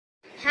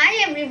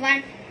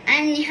everyone, I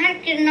am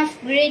Nihar Kiran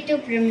of Grade 2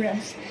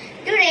 Primrose.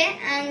 Today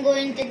I am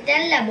going to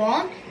tell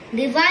about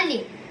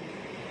Diwali.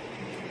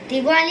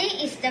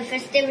 Diwali is the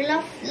festival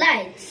of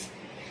lights.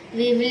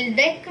 We will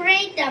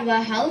decorate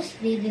our house,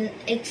 we will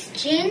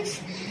exchange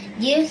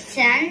gifts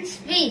and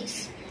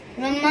sweets.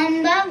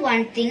 Remember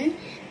one thing,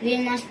 we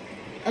must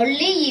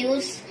only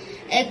use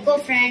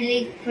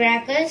eco-friendly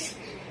crackers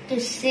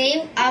to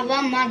save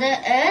our Mother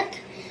Earth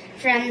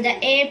from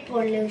the air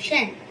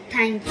pollution.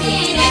 Thank you.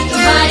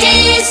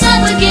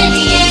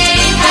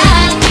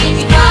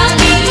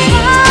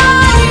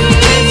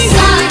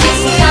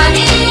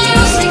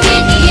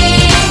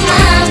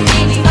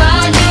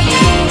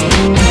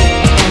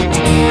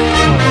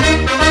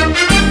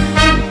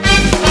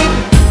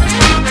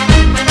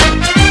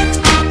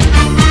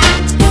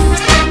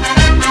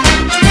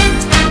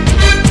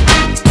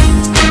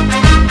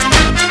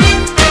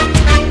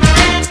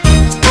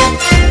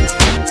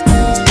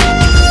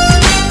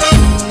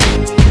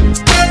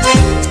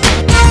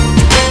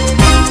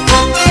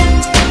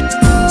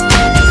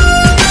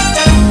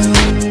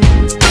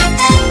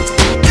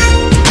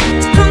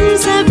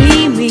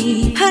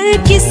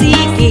 किसी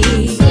के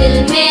दिल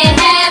में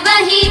है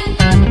वही,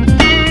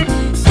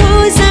 तो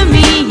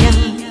ज़मीन या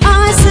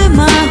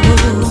आसमां हो,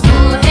 वो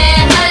है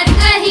हर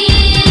कहीं।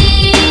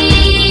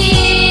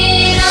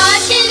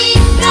 रोशनी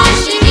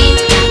रोशनी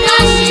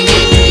रोशनी,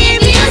 ये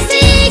भी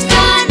उसी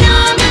का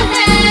नाम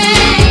है।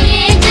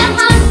 ये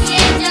जहां उसी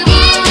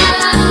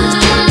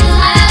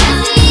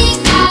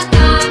का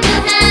काम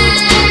है।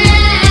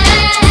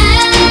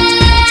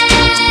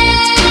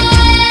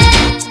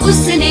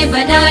 उसने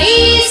बनाई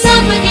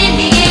सबके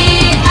लिए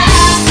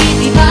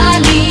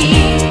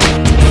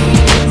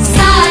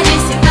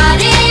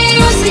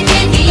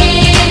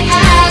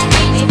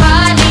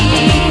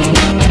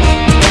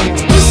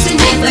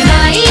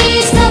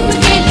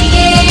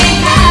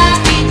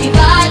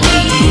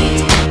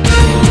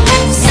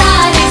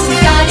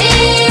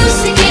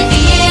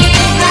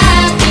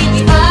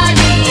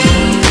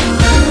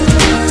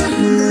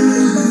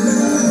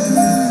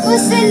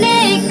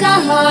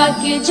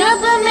कि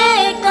जब मैं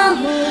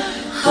कहूँ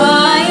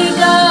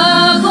आएगा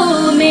वो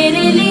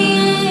मेरे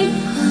लिए,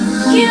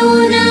 क्यों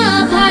ना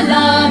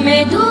भला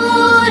मैं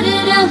दूर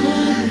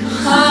रहूँ,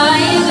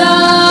 आएगा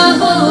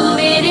वो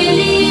मेरे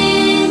लिए।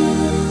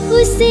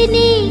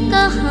 उसने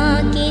कहा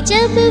कि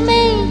जब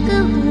मैं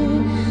कहूँ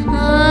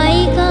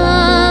आएगा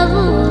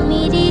वो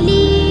मेरे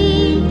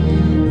लिए,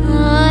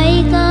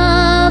 आएगा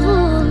वो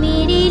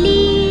मेरे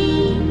लिए,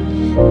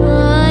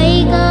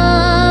 आएगा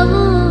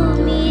वो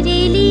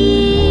मेरे लिए।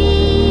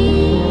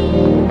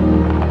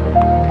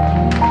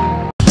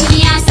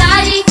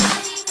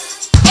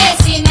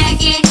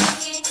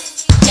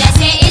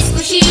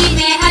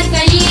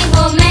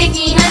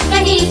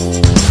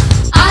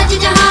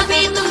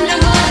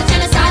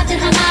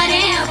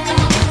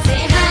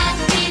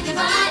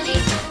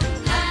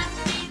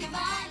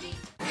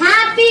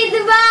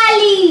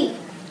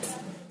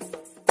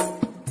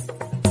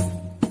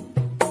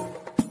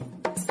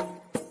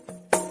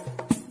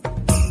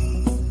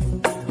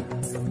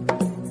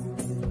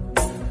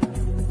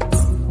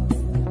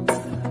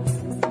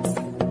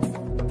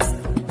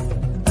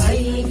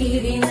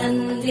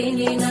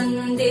 गिरिनन्दिनि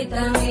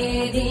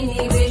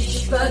नन्दितमेदिनि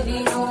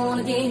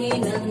विश्वविनोदिनि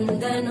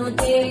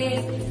नन्दनुते,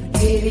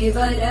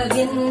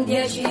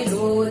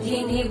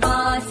 गिरिवरविन्द्यशिरोधिनि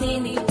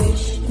वासिनि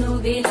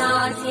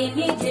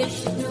विष्णुविलासिनि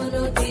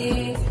जिष्णुनुते,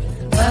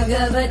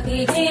 भगवति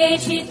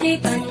हेशिति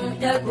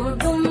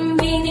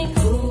कण्ठकुटुम्बिनि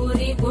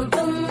भूरि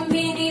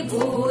कुटुम्बिनि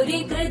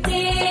भूरि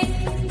कृते,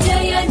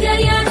 जय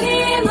जय हे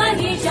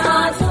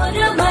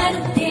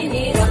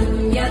महिषासुरमर्दिनि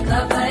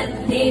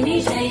रम्यकपर्दिनि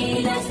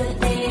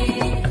शैलसुते।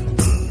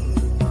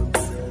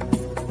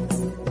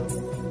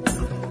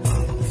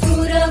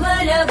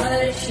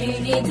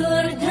 वर्षिणि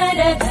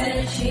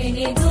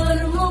दुर्धरधर्षिणि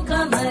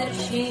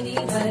दुर्मुखमर्षिणि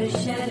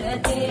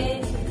हर्षरते,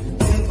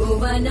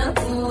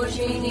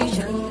 भुवनपोषिणि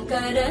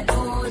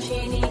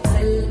शङ्करतोषिणि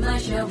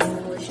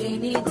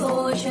कल्मषमोषिणि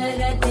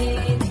घोषरते।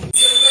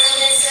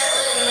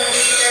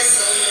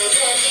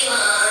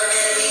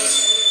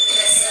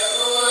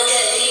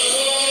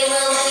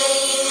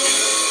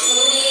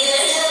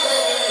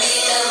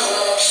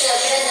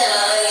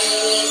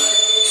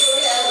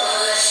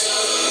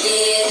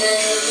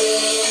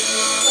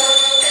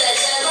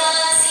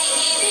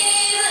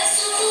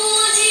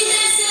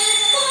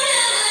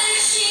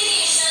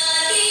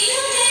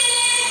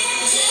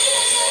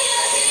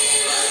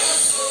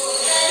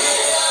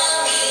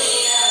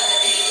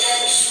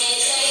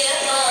 जय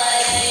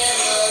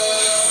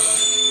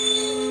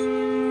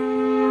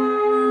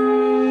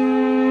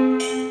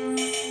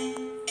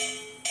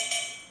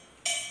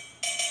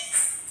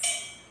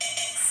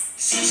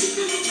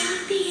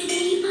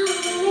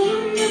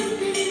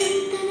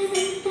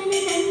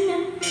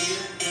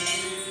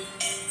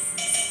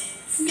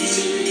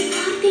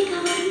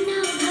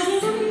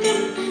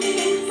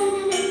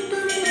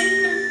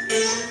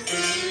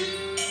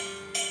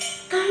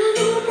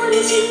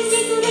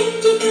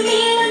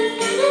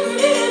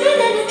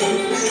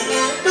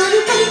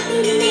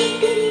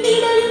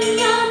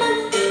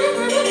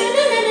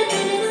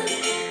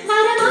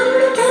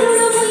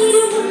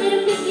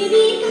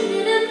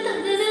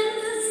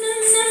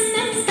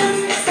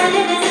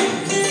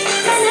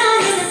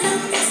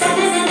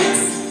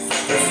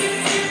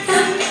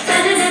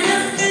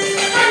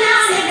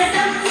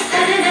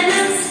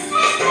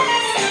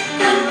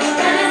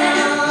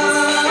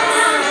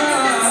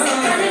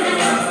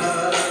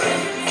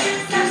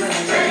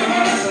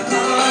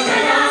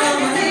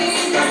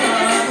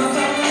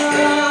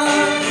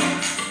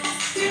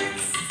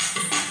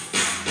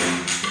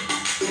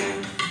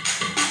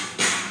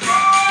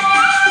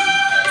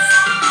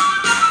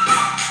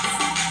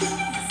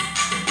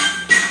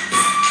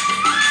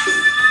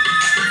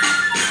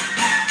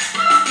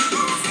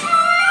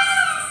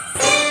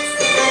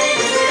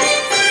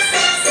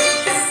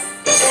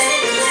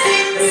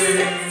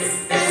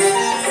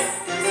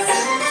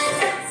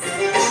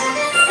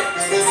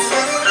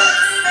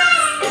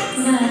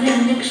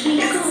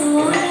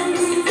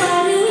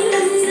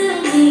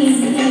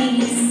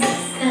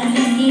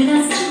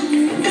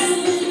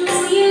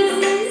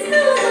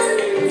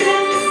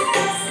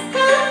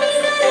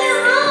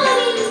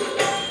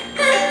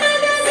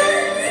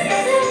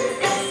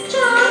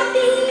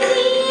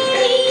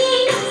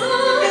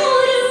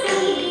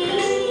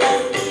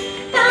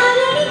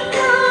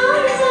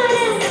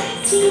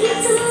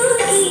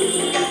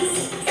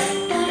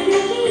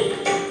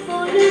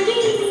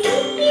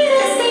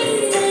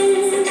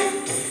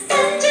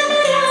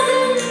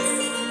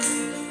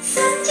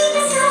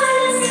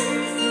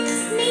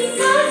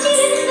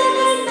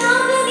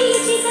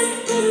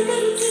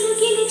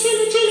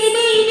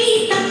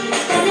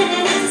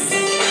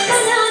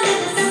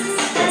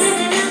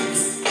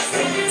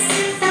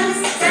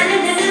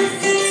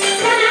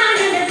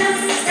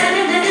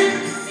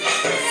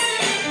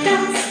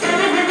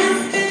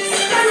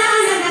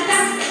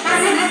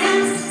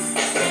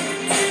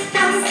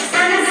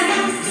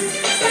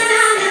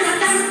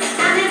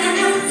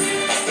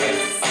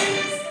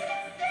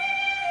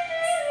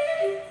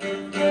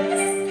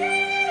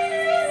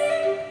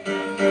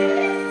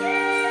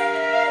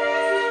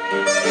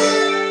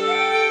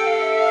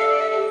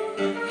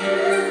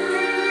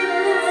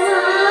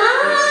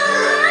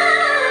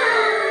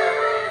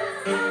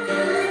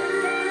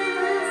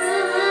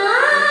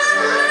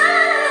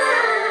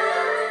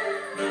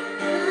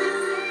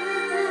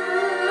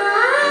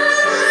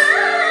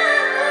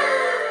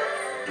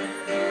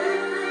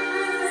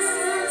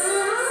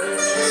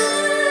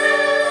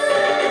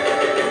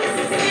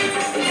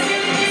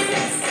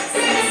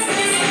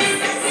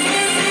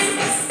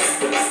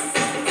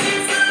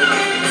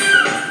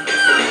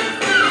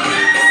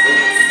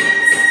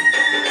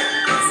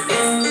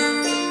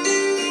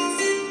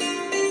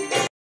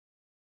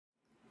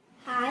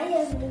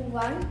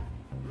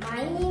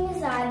My name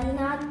is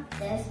Adinath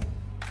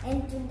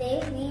and today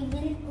we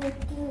will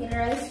cooking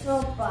rice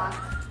for pak.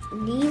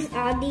 These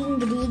are the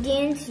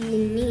ingredients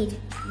you need.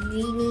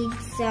 We need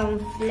some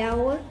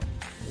flour,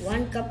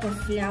 1 cup of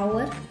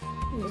flour,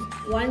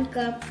 1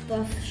 cup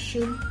of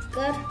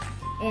sugar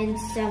and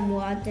some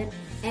water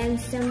and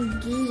some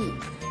ghee.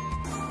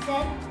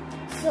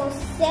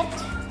 Set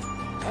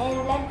and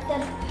let the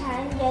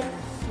pan get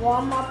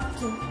warm up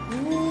to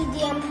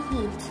medium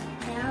heat.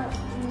 Now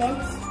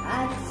let's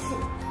add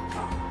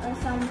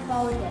some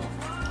powder.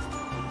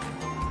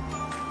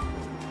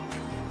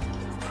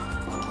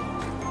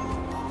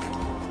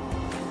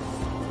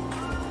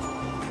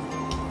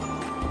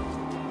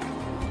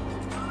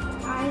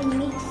 I'm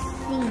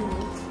mixing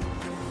it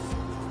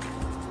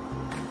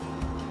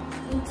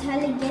until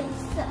it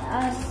gets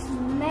a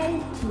smell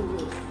to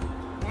it.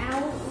 Now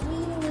we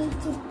need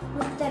to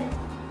put it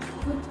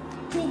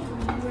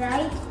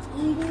right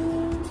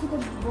into the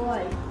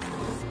bowl.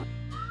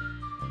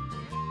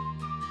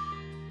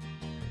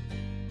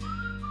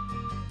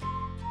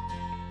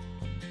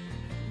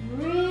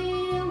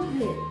 Real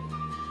good.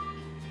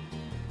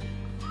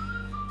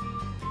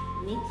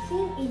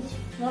 Mixing is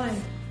fun.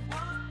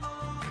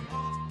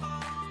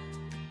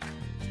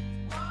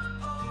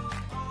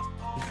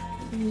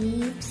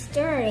 Keep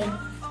stirring.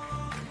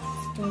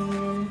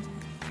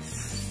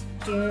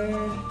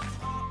 Stir.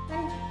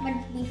 But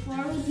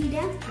before we do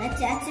that,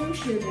 let's add some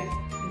sugar.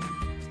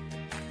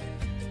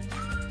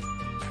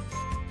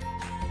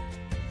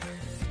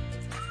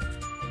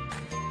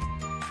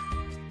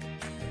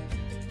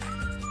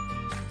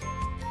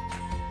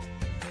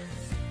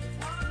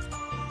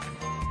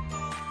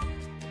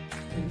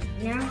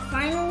 Now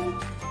finally,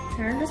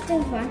 turn the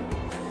stove on.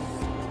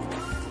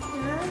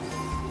 Stir,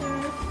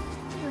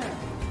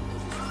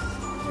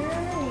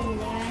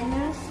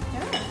 and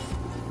stir.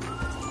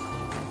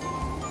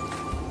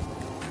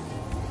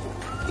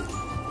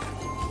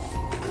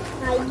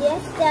 I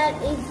guess that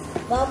is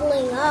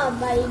bubbling up,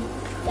 but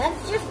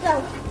that's just the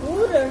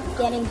water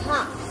getting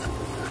hot.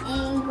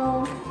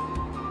 Angle.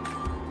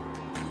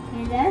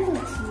 And that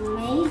looks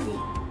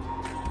amazing.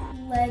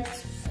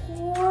 Let's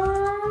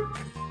pour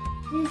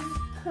this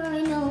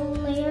kind of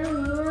layer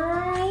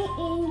right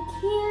in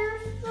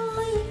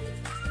carefully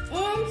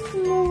and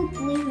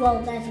smoothly. Well,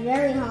 that's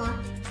very hot.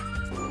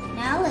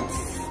 Now let's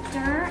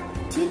stir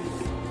to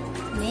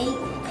make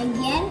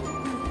again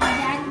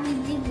that we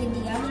did with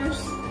the others.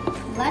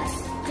 Let's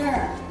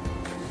stir.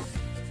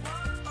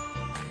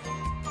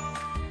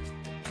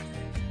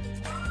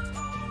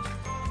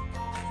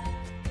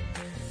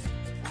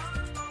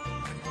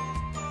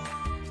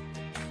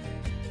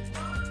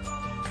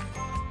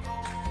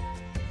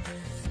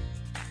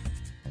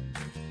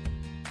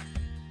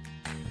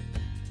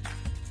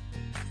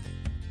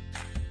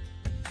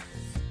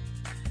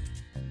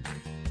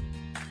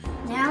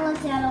 Now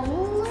let's add a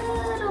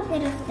little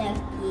bit of that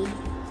ghee.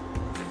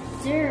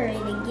 Stir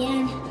it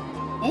again.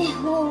 And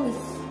holy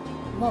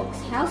smokes,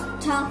 how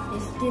tough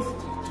is this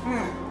to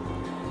turn?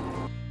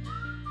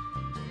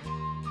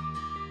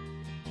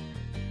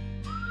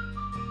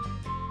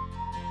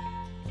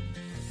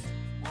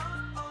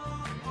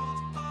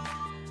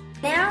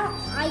 Now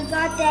I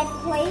got that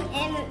plate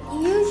and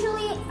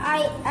usually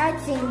I add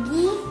some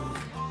ghee.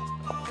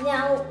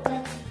 Now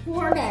let's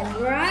pour that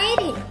right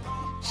in.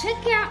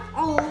 Check out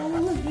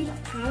all of it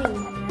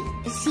coming.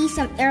 see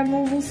some air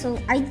moving, so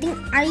I think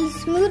I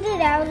smoothed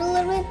it out a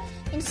little bit.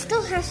 It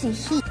still has some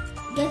heat.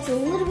 Gets a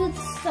little bit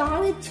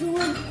solid to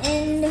it,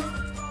 and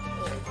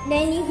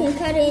then you can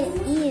cut it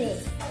and eat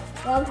it.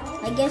 Well,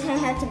 I guess I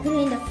have to put it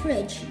in the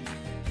fridge.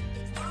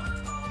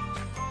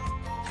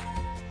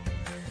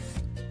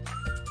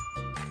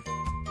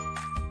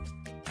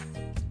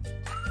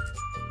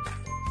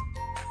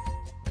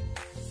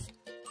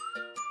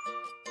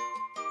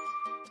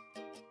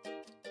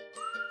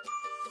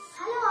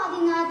 Hello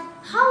Adinath,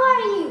 how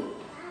are you?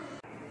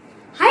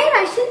 Hi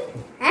Rashid,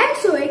 I am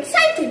so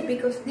excited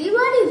because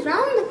Diwali is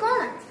round the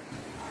corner.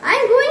 I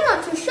am going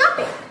out for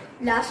shopping.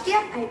 Last year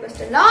I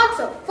busted lots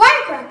of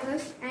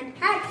firecrackers and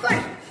had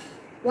fun.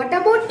 What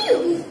about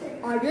you?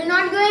 Are you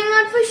not going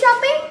out for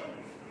shopping?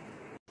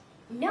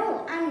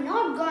 No, I'm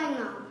not going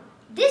out.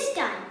 This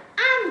time,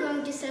 I'm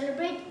going to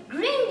celebrate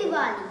Green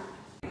Diwali.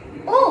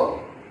 Oh,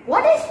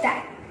 what is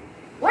that?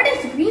 What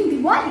is Green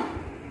Diwali?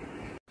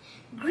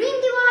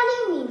 Green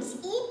Diwali means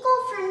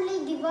eco-friendly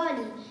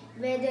Diwali,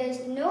 where there is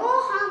no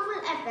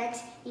harmful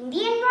effects in the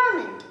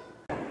environment.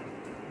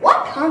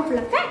 What harmful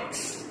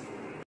effects?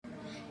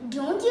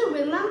 Don't you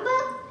remember?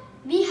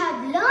 We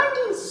have learned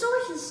in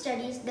social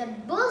studies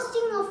that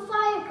bursting of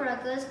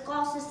firecrackers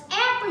causes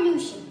air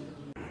pollution.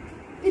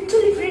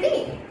 Literally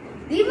Freddy,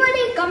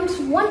 Diwali comes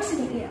once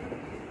in a year.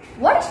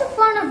 What is the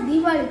fun of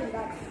Diwali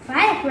without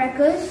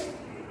firecrackers?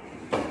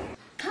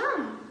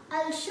 Come,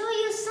 I'll show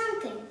you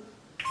something.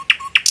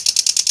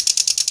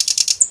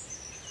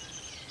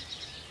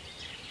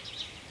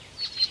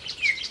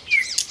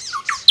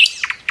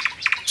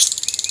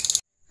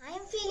 I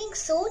am feeling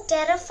so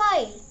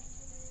terrified.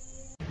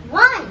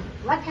 Why?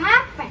 What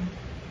happened?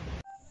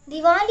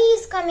 Diwali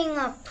is coming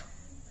up.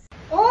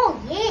 Oh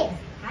yes,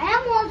 I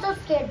am also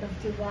scared of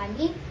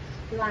Diwali.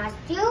 Last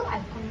year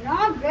I could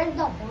not rest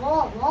the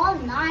whole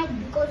night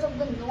because of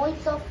the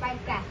noise of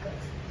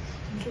firecrackers.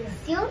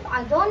 This year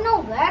I don't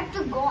know where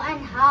to go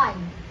and hide.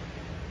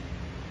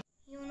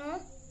 You know,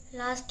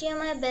 last year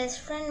my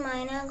best friend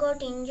Maina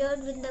got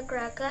injured with the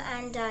cracker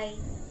and died.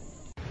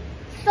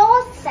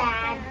 So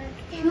sad.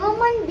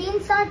 Human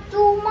beings are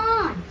too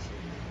much.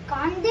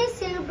 Can't they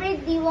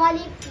celebrate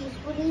Diwali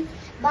peacefully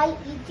by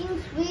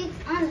eating sweets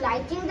and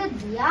lighting the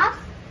diyas?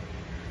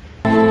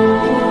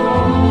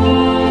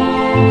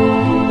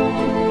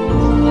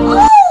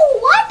 Oh,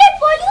 water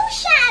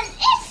pollution!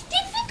 It's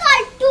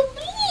difficult to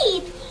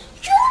breathe.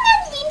 Human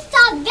beings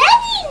are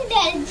very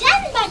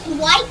intelligent, but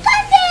why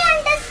can't they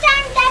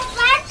understand that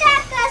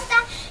firecrackers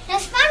are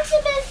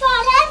responsible for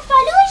air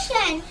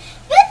pollution,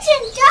 which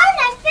in turn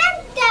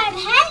affect their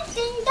health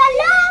in the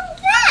long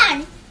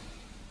run?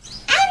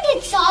 And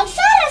it's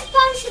also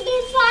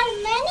responsible for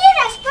many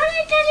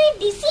respiratory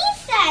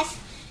diseases.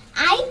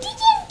 I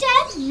didn't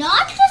tell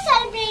not to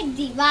celebrate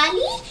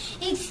Diwali.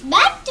 It's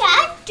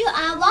better to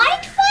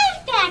avoid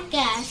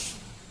firecrackers.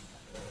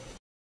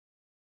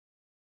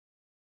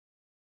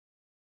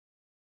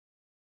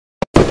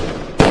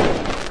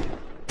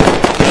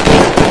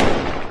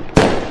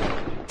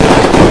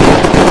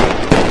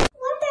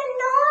 What a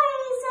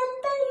noise and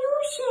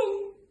pollution!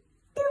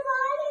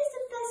 Diwali is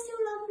a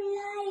festival of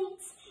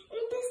lights.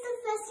 It is the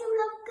festival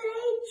of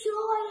great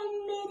joy and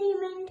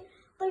merriment.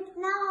 But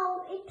now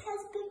it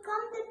has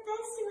become the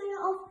festival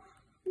of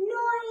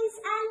noise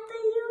and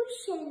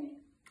pollution.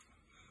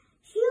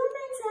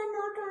 Humans are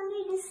not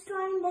only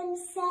destroying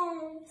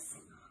themselves,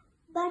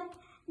 but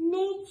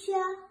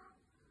nature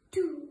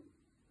too.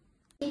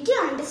 Did you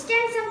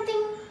understand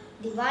something?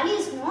 Diwali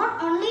is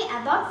not only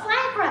about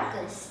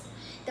firecrackers.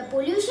 The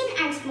pollution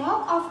and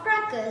smoke of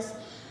crackers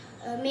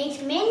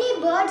makes many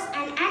birds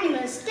and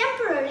animals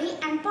temporarily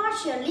and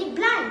partially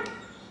blind.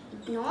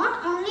 It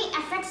not only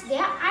affects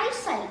their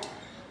eyesight,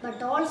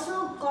 but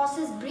also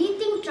causes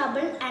breathing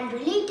trouble and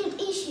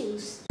related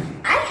issues.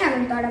 I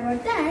haven't thought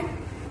about that.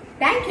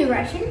 Thank you,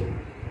 Rashid.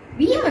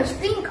 We must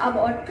think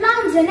about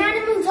plants and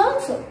animals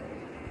also.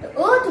 The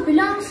earth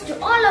belongs to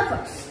all of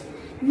us.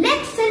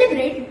 Let's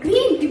celebrate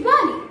Green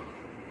Diwali.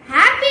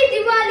 Happy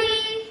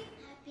Diwali!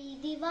 Happy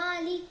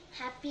Diwali,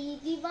 happy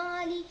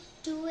Diwali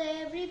to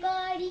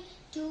everybody,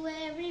 to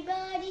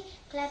everybody.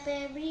 Clap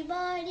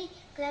everybody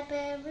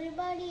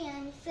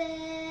and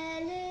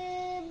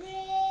celebrate.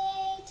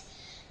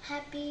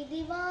 Happy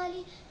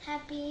Diwali,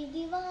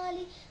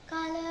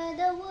 color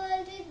the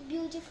world with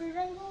beautiful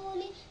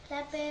rangoli.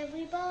 Clap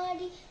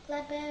everybody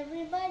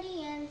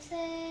and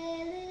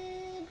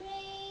celebrate.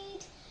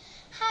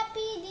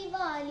 Happy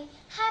Diwali,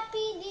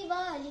 happy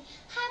Diwali,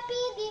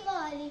 happy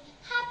Diwali,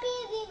 happy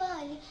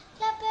Diwali.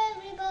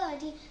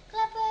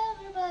 Clap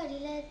everybody,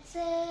 let's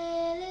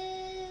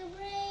celebrate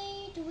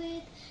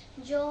with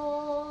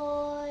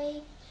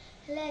joy.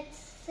 Let's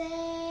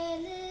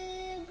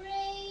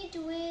celebrate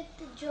with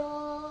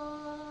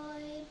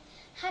joy.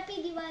 Happy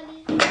Diwali.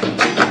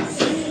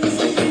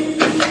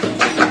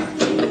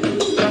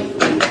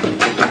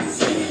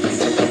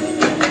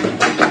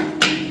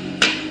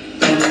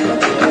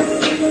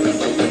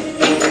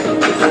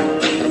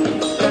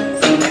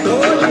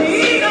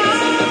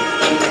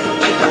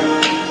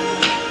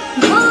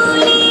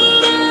 ढोली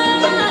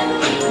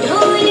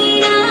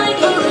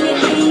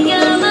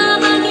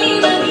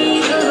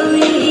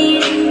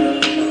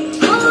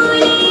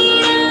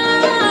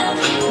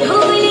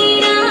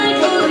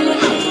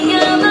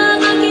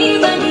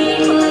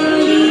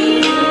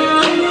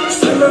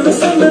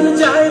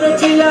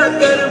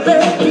गरबे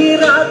की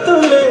रात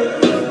में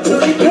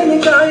चूड़ी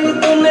खनकाई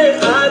तूने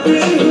आधी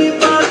ही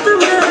बात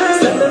में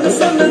सनन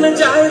सनन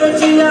जाए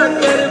रजिया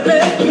गरबे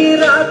की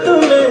रात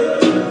में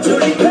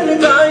चूड़ी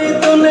खनकाई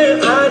तूने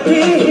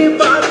आधी ही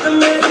बात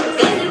में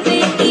गरबे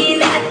की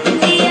रात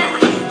जिया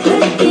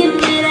धड़के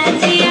मेरा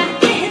जिया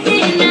कह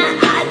देना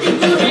आज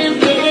तू है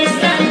मेरे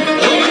संग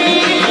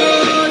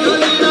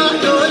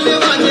ढोल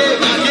वागे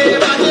वागे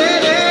वागे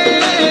रे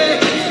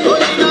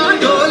ढोलना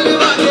ढोल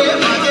वागे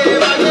वागे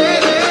वागे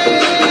रे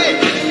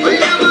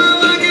भैया माँ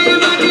वागे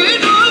वागे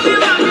ढोल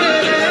वागे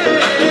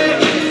रे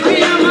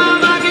भैया माँ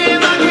वागे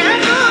वागे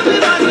ढोल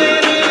वागे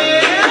रे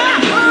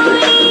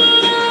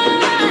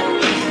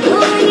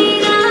ढोली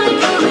रात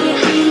ढोली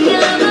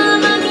हैया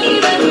मामा की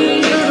बगी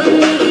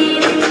ढोली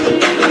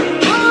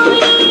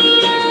रात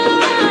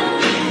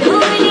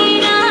ढोली हैया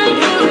मामा की बगी ढोली ढोली रात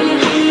ढोली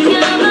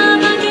हैया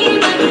मामा की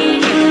बगी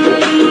ढोली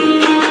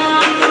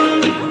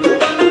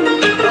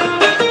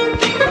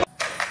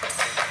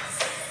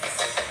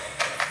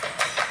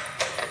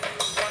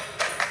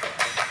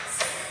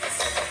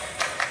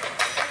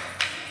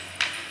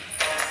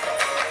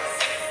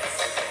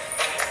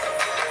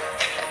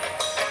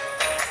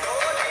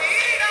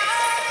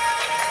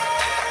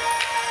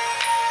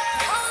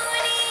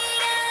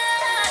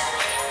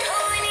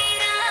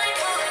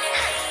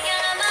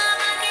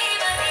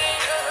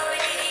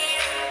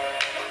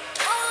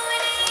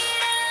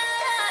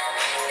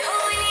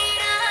ढोली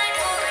रात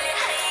ढोली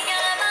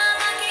हैया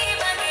मामा की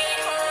बगी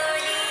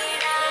ढोली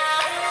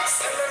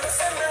सनन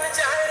सनन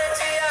जाए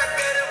रजिया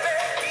गरबे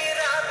की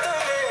रात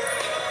में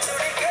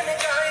चूड़ी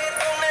खनकाई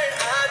तूने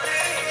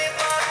आधी ही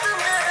बात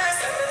में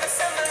सनन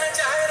सनन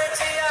जाए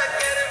रजिया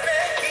गरबे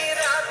की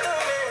रात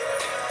में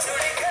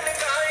चूड़ी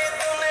खनकाई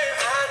तूने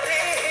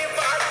आधी ही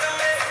बात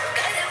में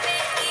गरबे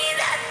की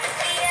रात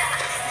जिया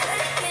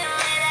धड़के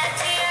मेरा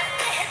जिया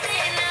कह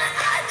देना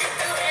आज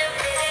तू है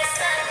मेरे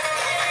संग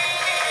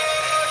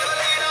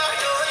ढोलना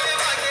ढोल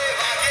वागे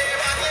वागे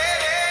वागे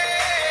रे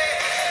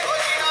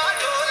ढोलना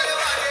ढोल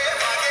वागे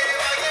वागे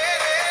वागे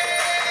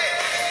रे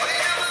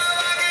भैया माँ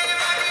वागे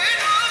वागे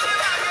ढोल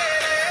वागे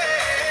रे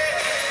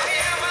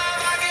भैया माँ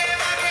वागे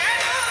वागे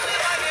ढोल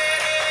वागे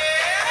रे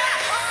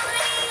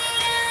ढोली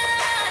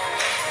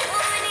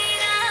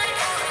रात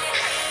ढोली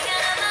हैया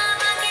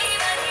मामा की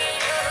बगी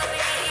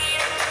ढोली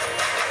हैया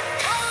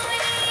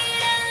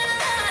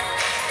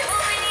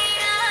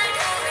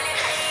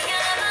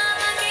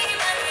मामा की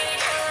बगी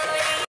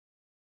ढोली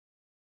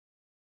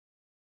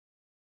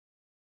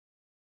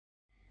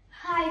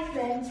Hi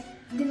friends,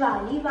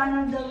 Diwali, one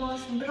of the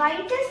most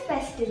brightest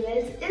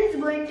festivals, is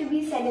going to be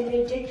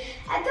celebrated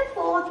at the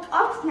 4th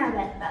of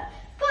November.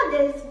 For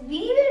this,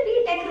 we will be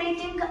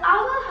decorating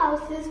our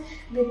houses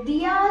with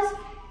diyas,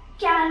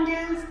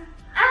 candles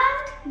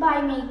and by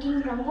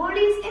making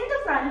rangolis in the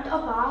front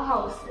of our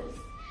houses.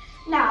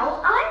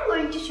 Now, I'm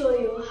going to show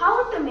you how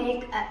to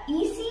make an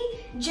easy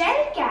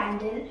gel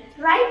candle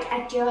right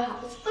at your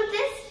house. For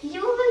this,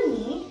 you will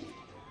need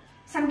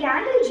some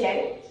candle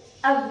gel,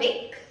 a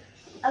wick,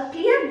 a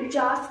clear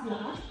jar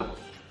glass,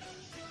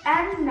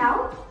 and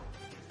now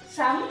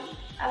some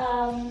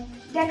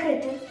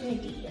decorative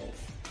materials.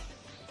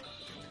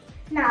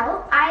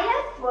 Now I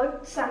have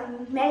put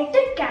some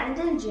melted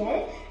candle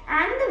gel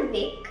and the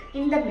wick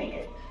in the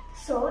middle.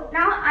 So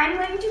now I'm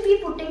going to be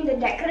putting the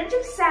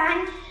decorative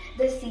sand,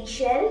 the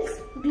seashells,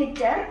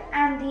 glitter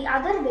and the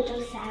other bit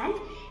of sand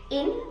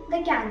in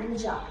the candle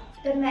jar.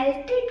 The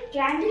melted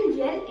candle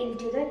gel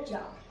into the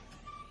jar.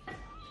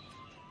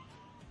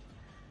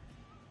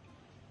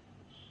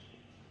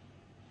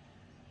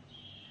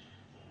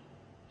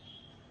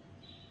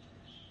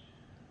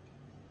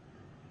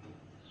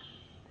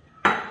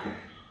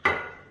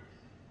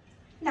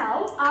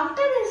 Now,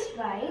 after this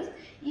dries,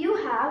 you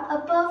have a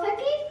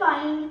perfectly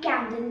fine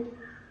candle.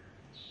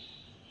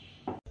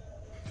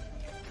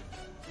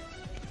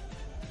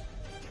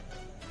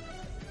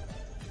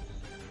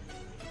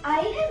 I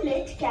have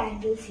lit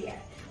candles here.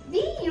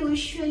 We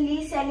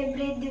usually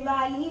celebrate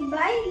Diwali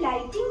by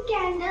lighting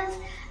candles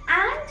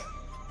and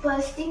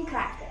bursting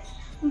crackers.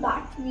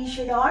 But we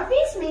should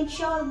always make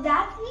sure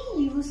that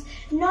we use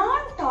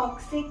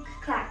non-toxic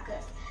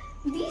crackers.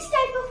 These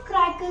type of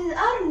crackers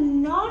are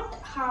not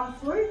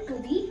harmful to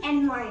the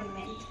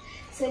environment.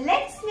 So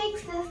let's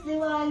make this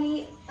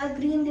Diwali a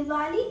green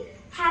Diwali.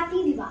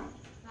 Happy Diwali.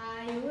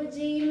 पायो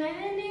जी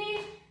मैंने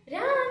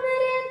राम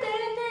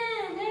रतन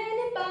धन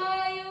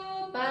पायो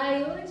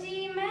पायो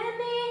जी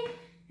मैंने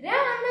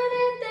राम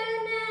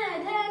रतन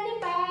धन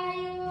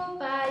पायो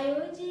पायो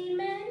जी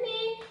मैंने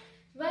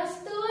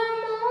वस्तु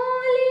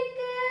अमोलिक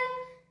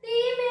दी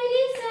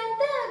मेरी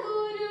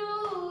सतगुरु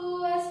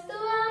वस्तु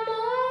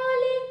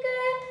अमोलिक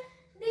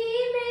दी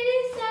मेरी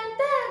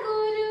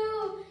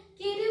सतगुरु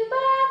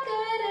कृपा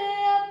कर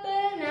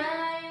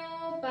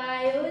अपनायो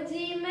पायो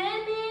जी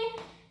मैंने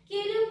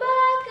कृपा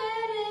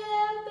कर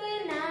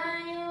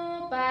अपनायो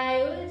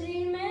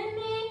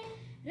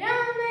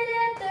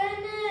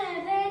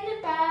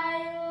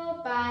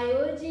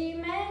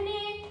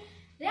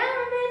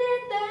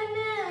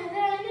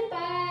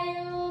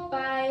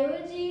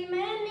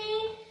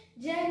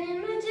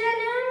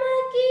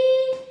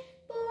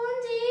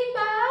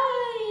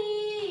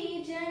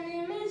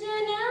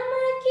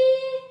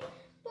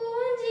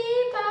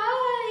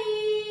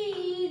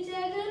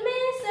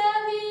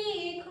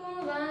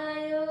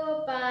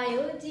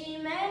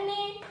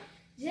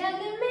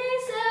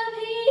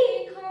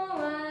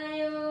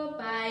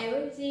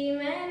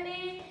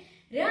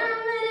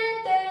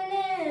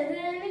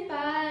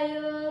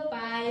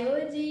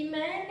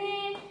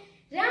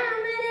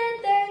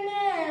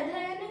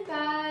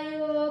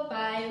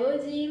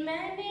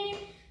मैंने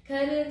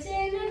खर्चे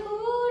न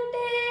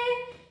कूटे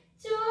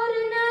चोर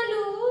न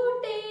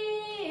लूटे,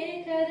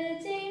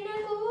 खर्चे न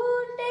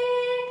कूटे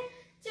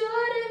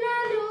चोर न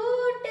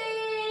लूटे,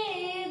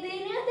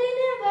 दिन दिन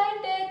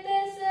भटत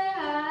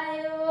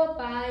सहायो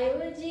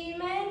पायो जी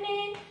मैंने,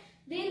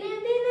 दिन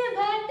दिन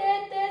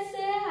भटत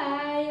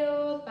सहायो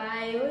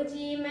पायो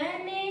जी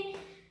मैंने,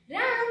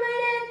 राम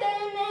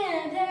रतन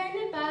धन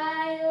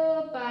पायो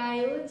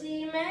पायो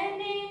जी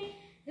मैंने,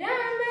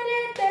 राम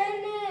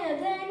रतन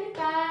धन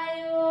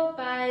पायो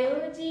पायो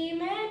जी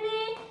मैंने,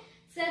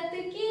 सत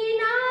की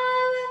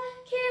नाव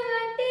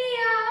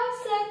खेवटिया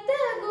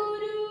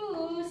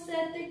सतगुरु,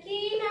 सत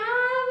की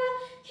नाव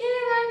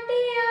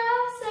खेवटिया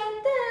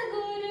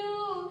सतगुरु,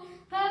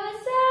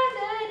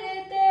 भवसागर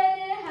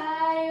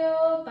तरहायो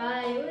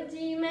पायो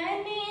जी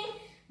मैंने,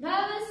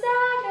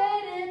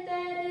 भवसागर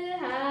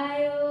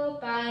तरहायो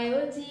पायो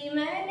जी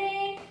मैंने,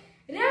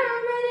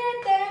 राम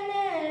रतन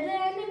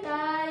धन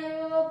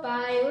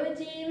पायो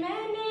जी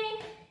मैंने,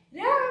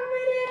 राम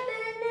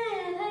रतन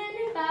धन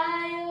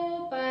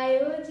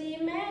पायो जी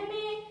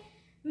मैंने,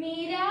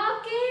 मीरा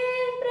के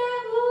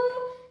प्रभु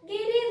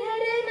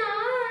गिरिधर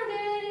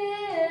नागर,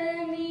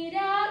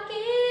 मीरा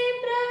के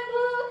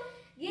प्रभु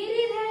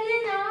गिरिधर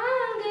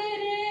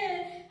नागर,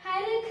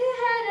 हरख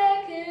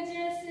हरख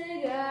जस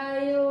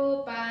गायो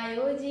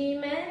पायो जी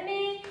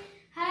मैंने,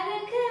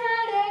 हरख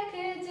हरख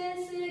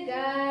जस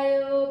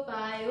गायो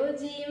पायो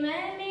जी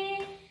मैंने,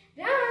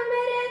 राम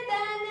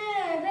रतन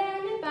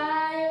धन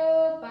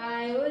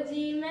पायो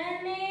जी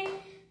मैंने,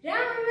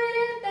 राम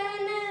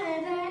रतन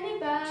धन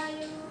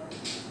पायो।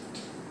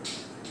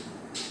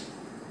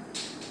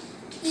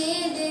 ये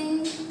दिन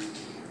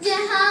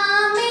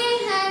जहां में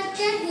हर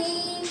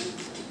कहीं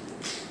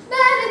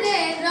भर दे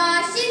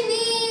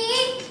रोशनी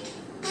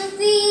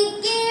उसी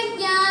के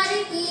प्यार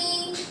की,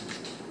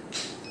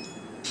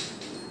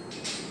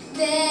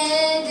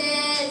 दिल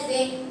दिल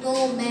से वो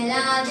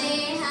मिला दे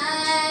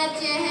हर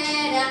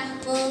चेहरा,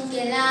 वो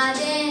खिला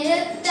दे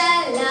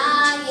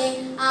तलाए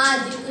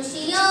आज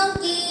खुशियों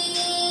की,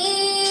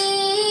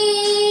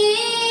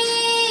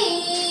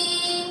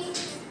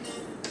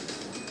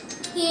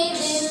 ये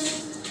दिन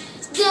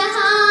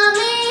जहां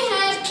में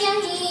हर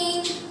कहीं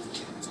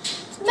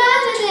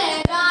भर दे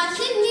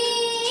रोशनी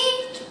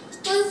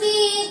उसी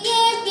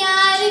के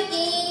प्यार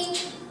की,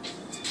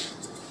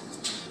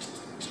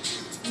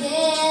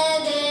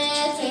 दिल दिल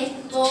से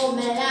वो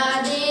मिला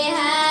दे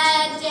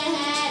हर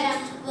चेहरा,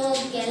 वो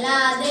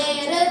खिला दे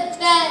रुत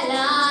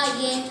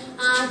लाए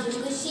आज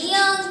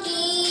खुशियों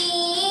की,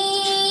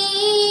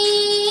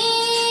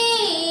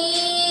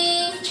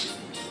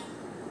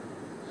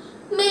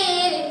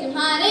 मेरे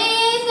तुम्हारे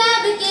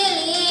सबके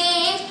लिए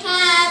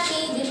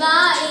हैप्पी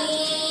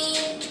दिवाली,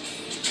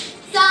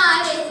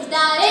 सारे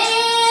सितारे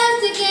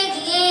उसके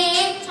दिए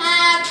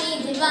हैप्पी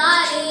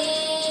दिवाली,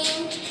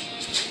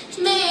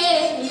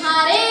 मेरे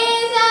तुम्हारे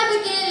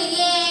सबके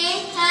लिए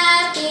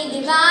हैप्पी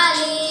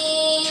दिवाली,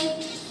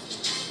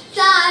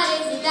 सारे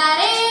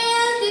सितारे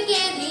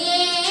उसके दिए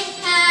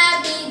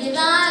हैप्पी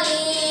दिवाली।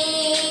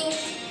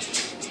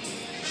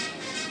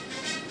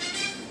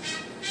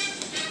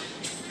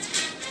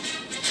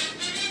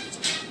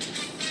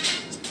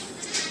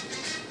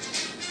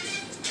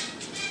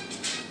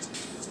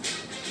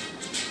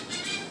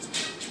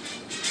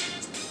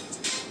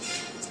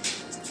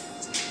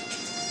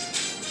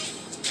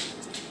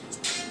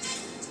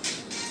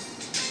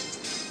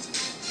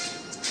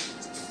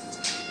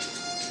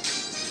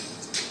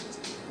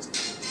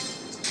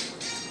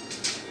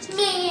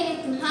 मेरे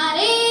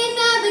तुम्हारे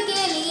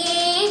सबके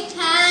लिए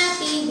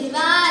हैप्पी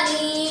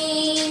दिवाली,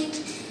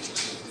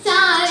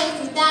 सारे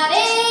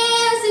सितारे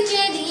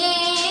उसके दिए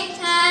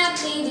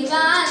हैप्पी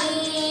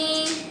दिवाली,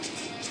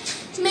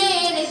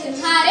 मेरे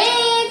तुम्हारे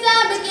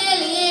सबके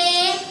लिए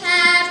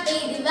हैप्पी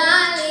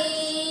दिवाली,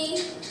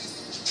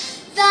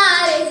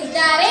 सारे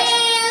सितारे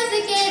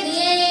उसके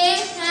दिए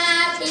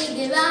हैप्पी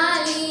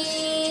दिवाली,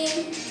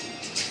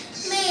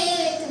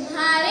 मेरे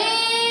तुम्हारे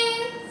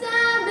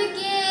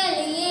सबके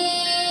लिए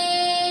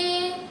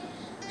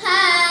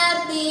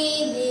happy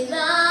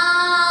Diwali.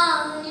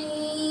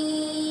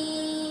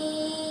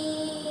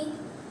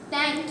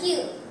 Thank you.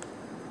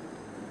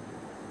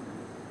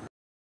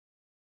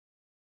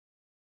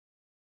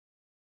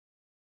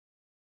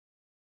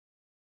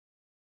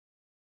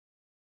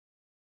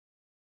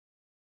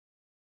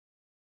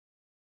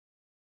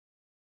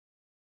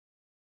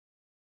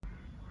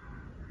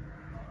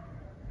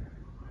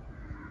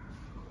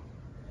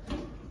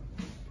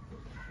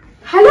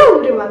 Hello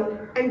everyone,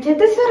 I'm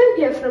Jatiswaran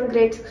here from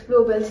Grade 6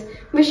 Globals,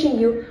 wishing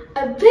you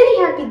a very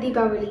happy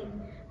Diwali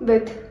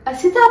with a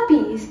Sita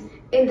piece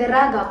in the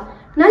raga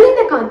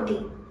Nalina Kanti.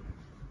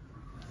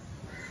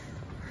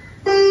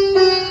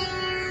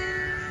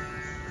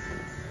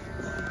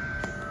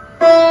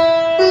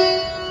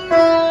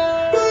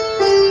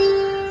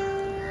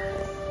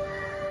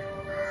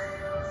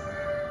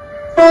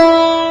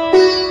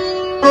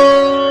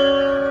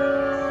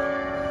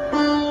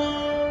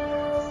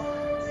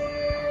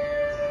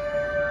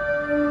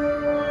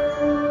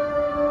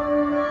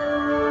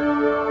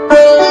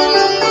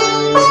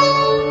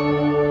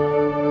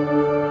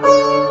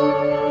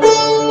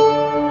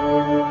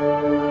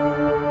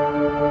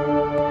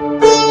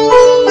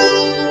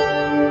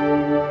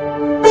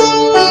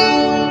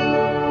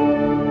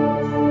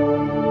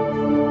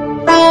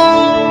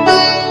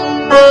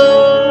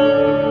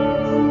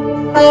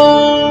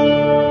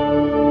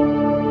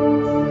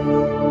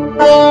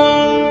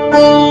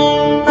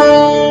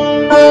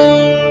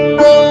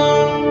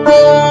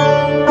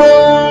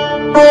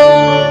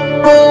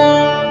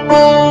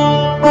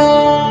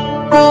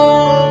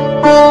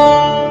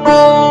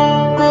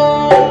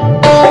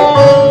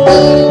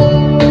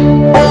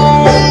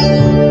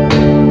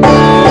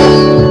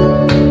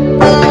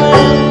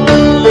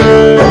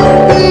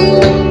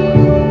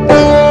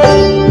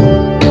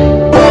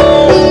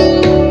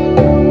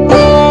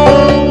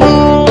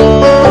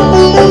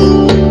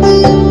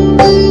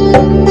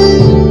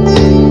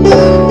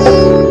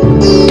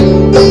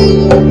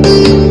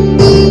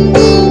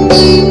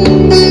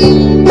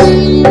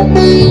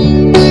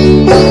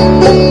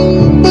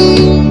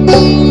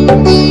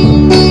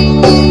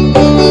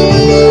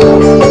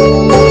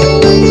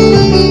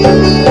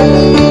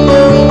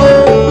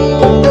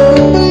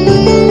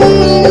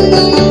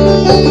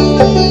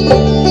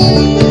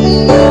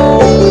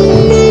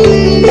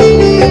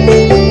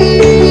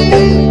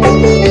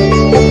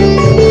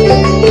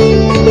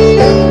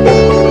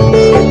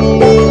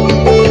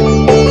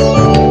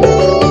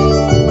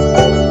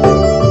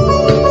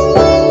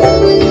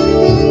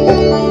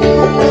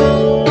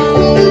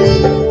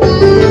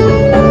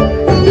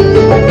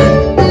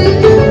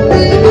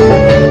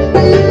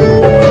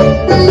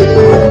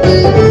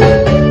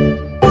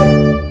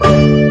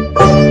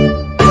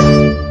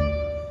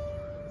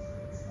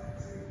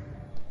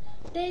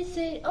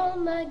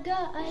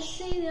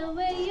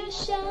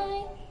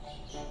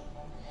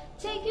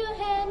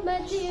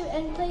 my dear,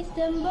 and place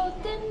them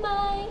both in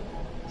mine.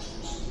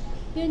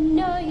 You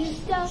know you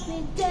stopped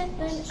me dead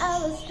when I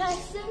was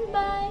passing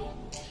by.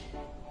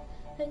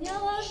 And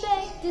now I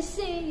beg to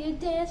see you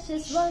dance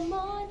just one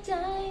more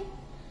time.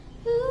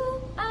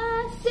 Ooh,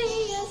 I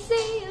see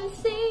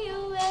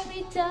you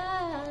every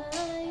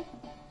time.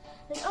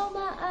 And oh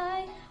my,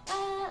 I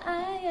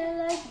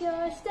like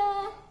your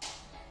style.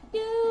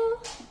 You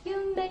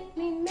make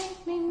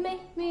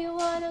me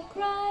wanna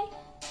cry.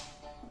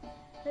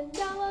 And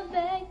now I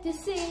beg to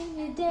see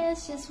you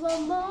dance just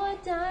one more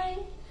time.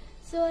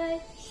 So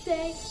I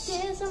say,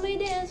 dance for me,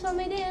 dance for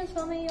me, dance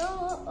for me,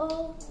 oh,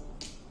 oh.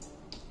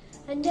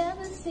 I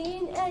never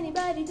seen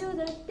anybody do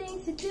the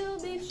things you do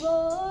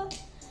before.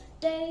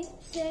 They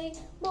say,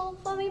 move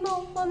for me,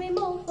 move for me,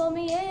 move for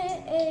me,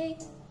 eh, eh.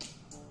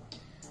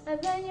 And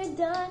when you're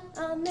done,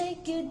 I'll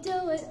make you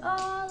do it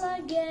all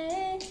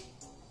again.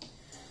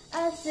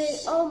 I say,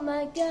 oh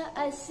my God,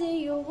 I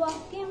see you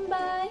walking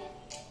by.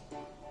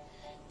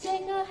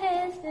 Take your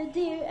hands,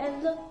 dear,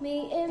 and look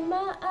me in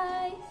my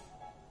eyes.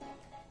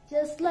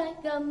 Just like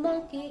a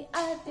monkey,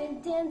 I've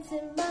been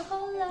dancing my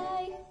whole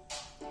life.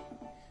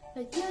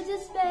 But you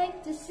just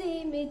beg to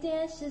see me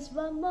dance just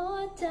one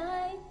more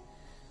time.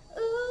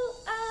 Ooh,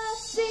 I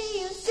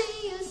see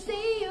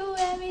you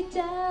every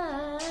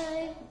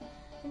time.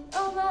 And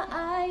oh my,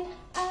 I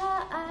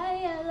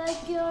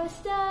like your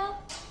style.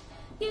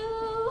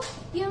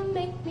 You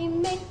make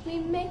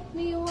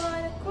me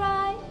wanna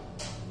cry.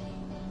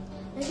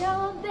 And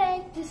now I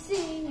beg to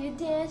see you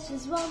dance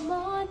just one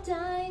more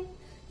time.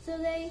 So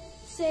they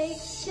say,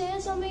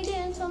 dance for me,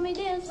 dance for me,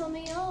 dance for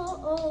me, oh,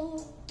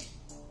 oh.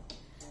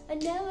 I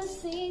never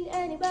seen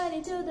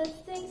anybody do the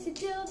things you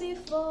do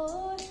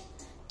before.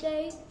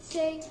 They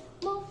say,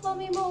 move for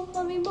me, move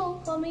for me,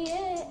 move for me,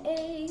 eh,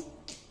 eh.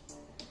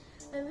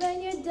 And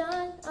when you're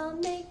done, I'll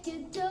make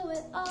you do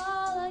it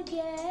all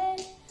again.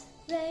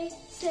 They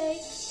say,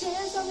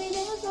 dance for me,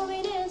 dance for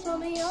me, dance for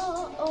me,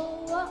 oh,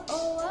 oh, oh,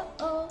 oh, oh,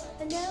 oh.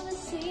 I never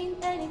seen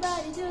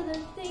anybody do the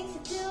things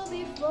you do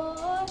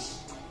before.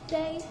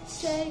 They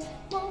say,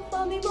 move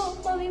for me,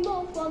 move for me,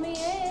 move for me,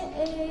 eh,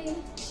 eh.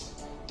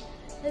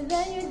 And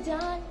when you're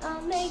done,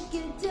 I'll make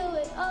you do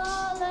it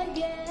all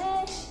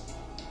again.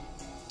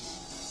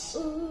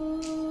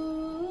 Ooh.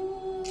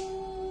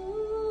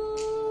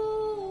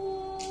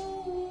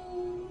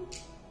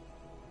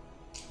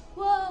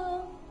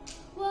 Whoa,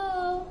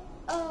 whoa,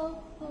 oh,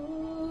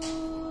 ooh.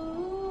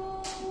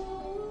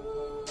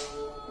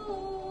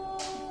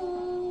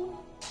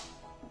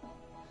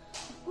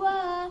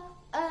 Wow,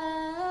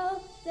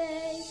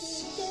 they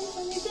dance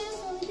for me, dance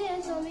for me,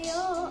 dance for me, oh,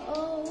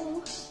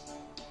 oh.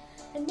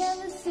 I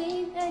never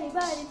seen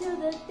anybody do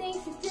the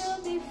things you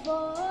do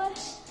before.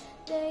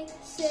 They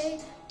say,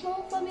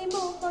 move for me,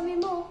 move for me,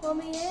 move for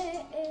me,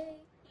 eh, eh.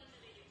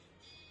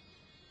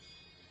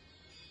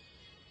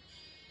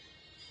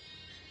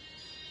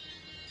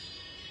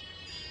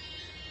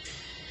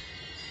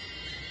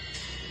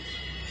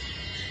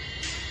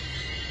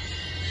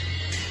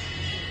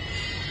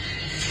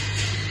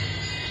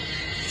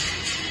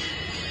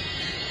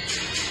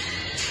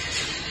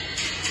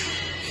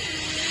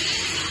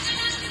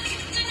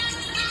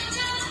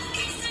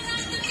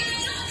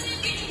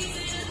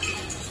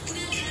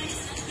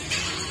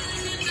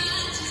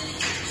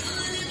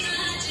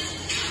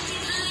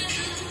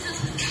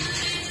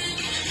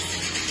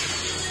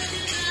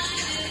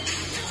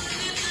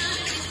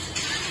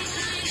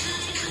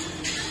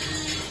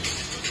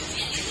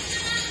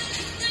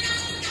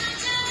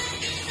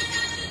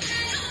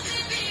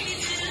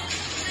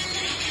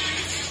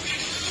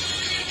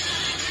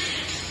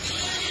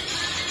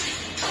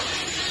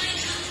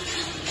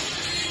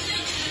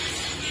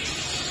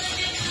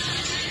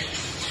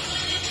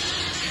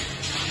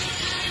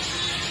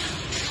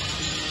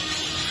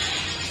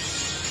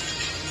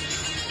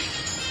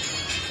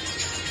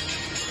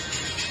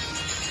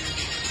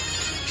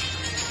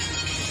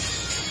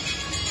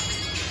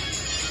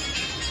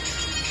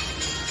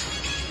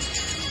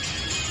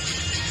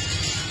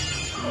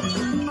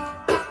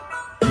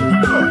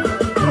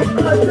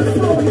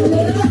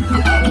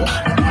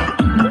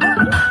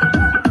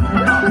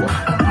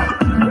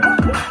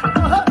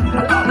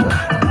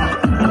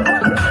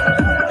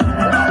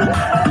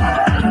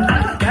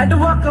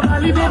 Catwalk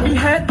वाली baby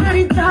है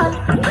तेरी चाल,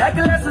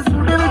 backless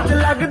suit विच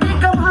लगदी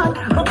कमाल।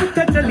 ओ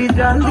किथे चली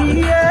जांदी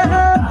है,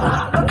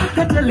 ओ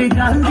किथे चली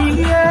जांदी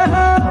है।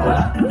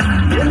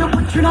 मैनू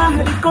पुछना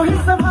है कोई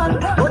सवाल,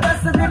 ओ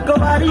दस दे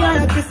कुवारियां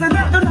किस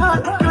ने तू नाल,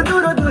 क्यों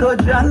दूरों दूरों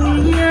जानी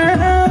है,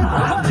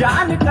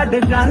 जान कड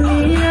जानी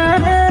है।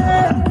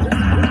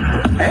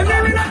 एने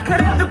भी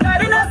नखरे तू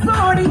करे ना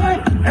सोनिए,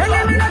 एने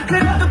भी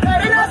नखरे तू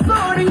करे ना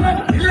सोनिए।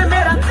 दिल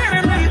मेरा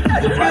तेरे लिए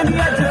धड़कनी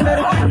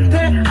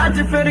आज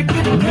फिर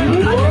किथे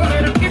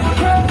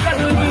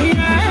चलनी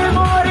है,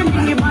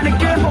 मोरनी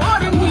बनके,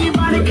 मोरनी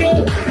बनके।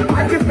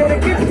 आज फिर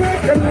किथे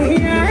चलनी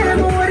है,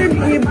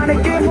 मोरनी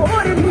बनके,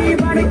 मोरनी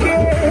बनके।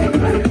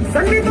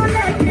 सन्नी तो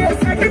लेके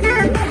सट दे,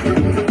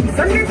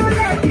 सन्नी तो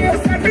लेके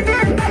सट दे।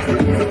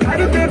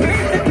 कर दे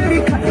बेट तेरी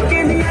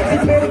खटके नी। आज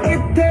फिर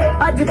किथे,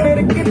 आज फिर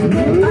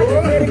किथे आज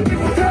फिर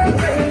किथे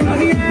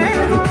चली है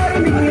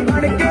मोरनी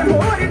बन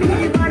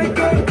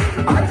के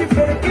आज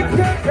फिर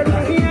किथे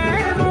चली है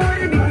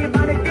मोरनी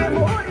बन के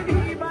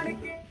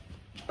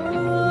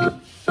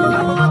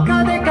आँखा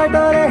दे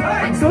कटोरे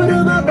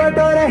सुरमा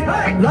कटोरे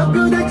लग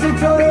दे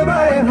छिछोरे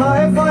बाए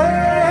हाय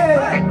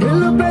फाय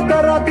दिल पे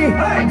कराती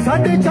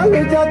साडे चल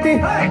जाती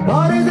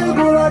बारे दिल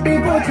गुलाटी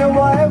पूछ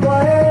वाए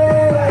वाए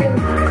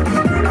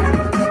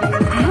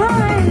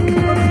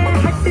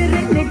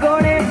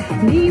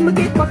नीम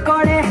के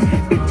पकौड़े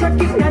पीछे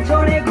कितना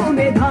छोड़े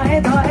घूमे धाए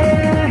धाए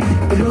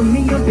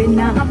रोमियो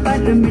बिना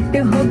पर मिट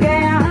हो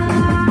गया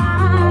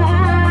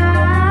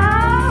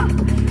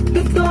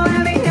तू तो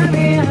हमें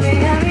हमें हमें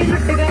हमें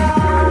लुट गया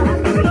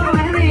तू तो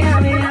हमें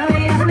हमें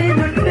हमें हमें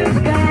लुट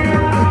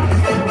गया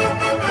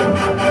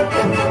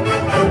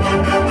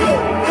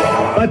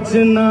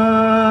बचना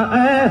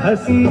ऐ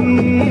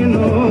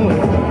हसीनों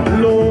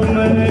लो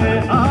मैं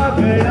आ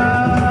गया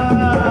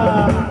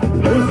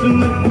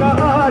हुस्न का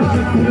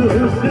आशिक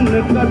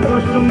हुस्न का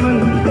दुश्मन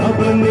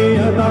अपनी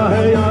अदा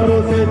है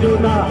यारों से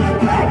जुदा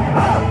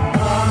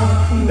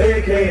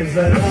देखे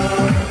जरा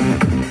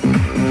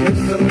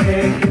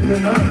इसमें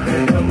कितना है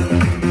दम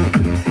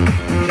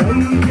जम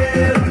के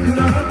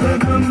रखना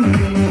कदम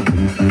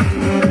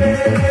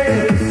मेरे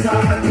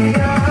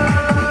साथिया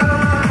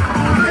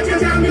आज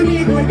चांदनी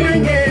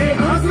घुटेंगे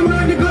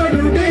आसमान को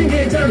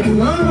लूटेंगे चल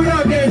उड़ा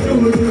के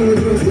झूम झूम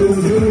झूम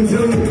झूम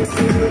झूम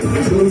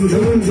झूम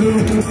झूम झूम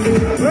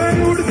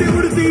उड़ती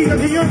उड़ती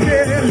नदियों के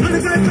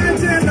लड़के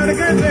पैसे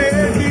लड़के से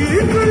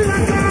गीत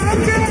लगा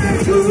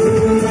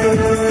के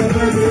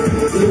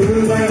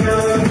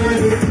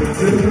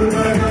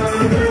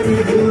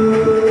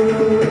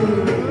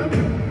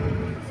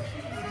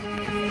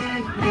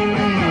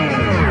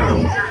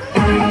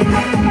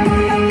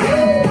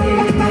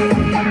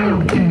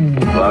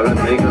स्वागत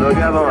नहीं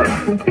करोगे आप हमारा?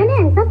 मैंने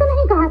ऐसा तो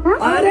नहीं कहा था।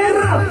 अरे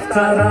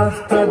रास्ता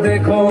रास्ता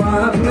देखो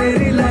आप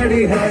मेरी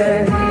लड़ी है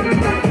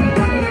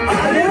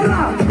अरे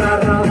रास्ता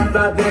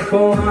रास्ता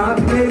देखो आप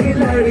मेरी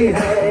लड़ी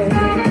है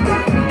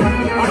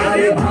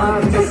अरे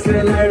आप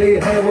जिससे लड़ी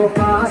है वो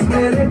पास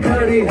मेरे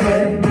खड़ी है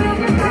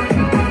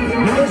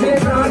मुझे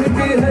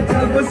जानती है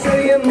जब से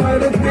ये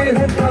मरती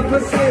है तब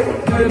से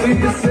कभी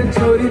इससे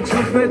चोरी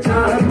छुपे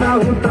चाहता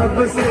हूँ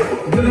तब से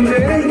दिल में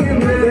ही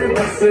मेरे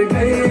बस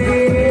गई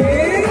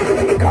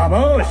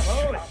खामोश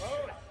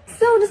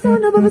सोना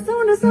सोना बाबा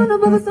सोना सोना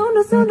बाबा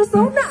सोना सोना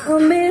सोना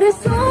मेरे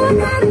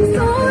सोना रे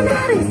सोना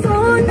रे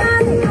सोना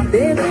रे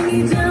दे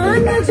दूंगी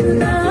जान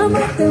जुदा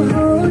मत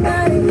होना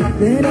रे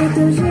मेरे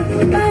तुझे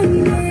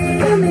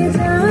महीने में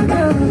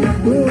जाना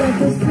हुआ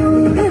तो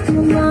सूरज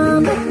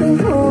मत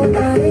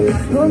होना रे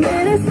वो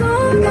मेरे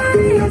सोना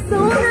रे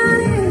सोना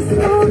रे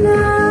सोना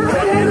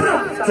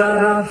रास्ता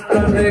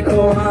रास्ता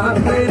देखो आप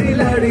मेरी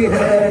लड़ी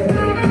है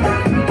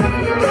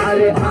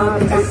अरे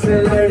आप जिससे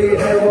लड़ी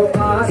है वो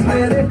पास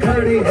मेरे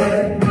खड़ी है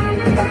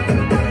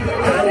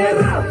अरे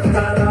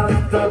रास्ता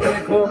रास्ता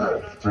देखो